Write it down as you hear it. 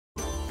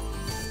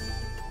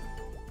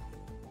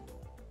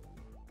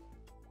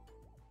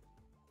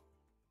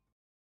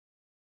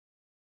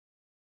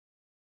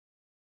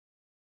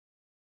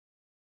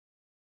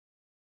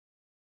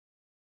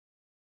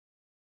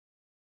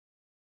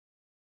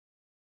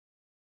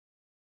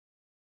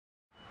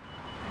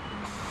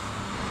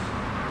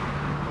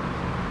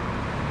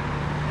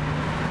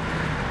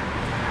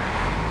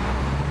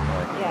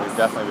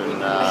definitely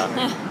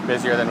been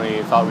busier than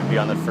we thought we'd be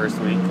on the first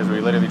week, because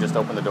we literally just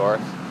opened the door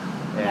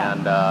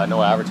and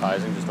no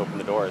advertising, just opened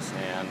the doors,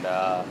 and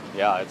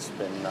yeah, it's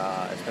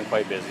been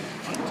quite busy.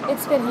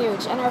 It's been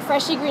huge, and our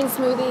Freshii green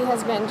smoothie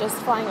has been just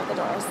flying out the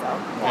door. So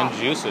yeah. And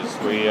juices,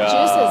 we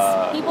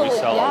juices.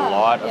 sell a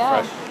lot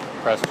of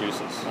fresh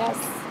juices. Yes,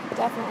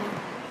 definitely.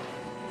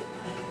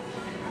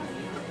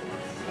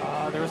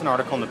 There was an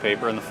article in the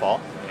paper in the fall,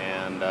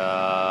 and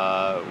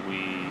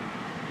we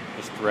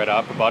just read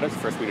up about it.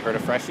 First, we'd heard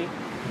of Freshii,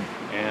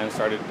 and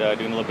started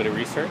doing a little bit of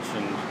research,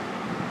 and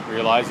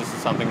realized this is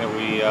something that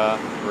we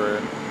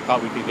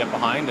thought we could get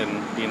behind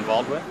and be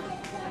involved with.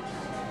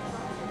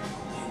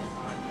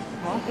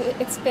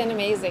 It's been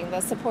amazing.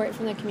 The support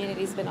from the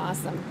community has been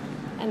awesome,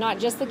 and not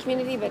just the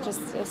community, but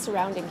just the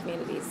surrounding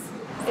communities.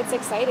 It's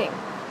exciting.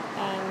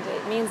 And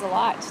it means a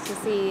lot to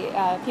see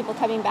people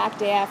coming back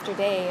day after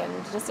day and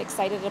just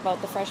excited about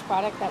the fresh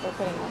product that we're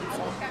putting on.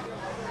 So.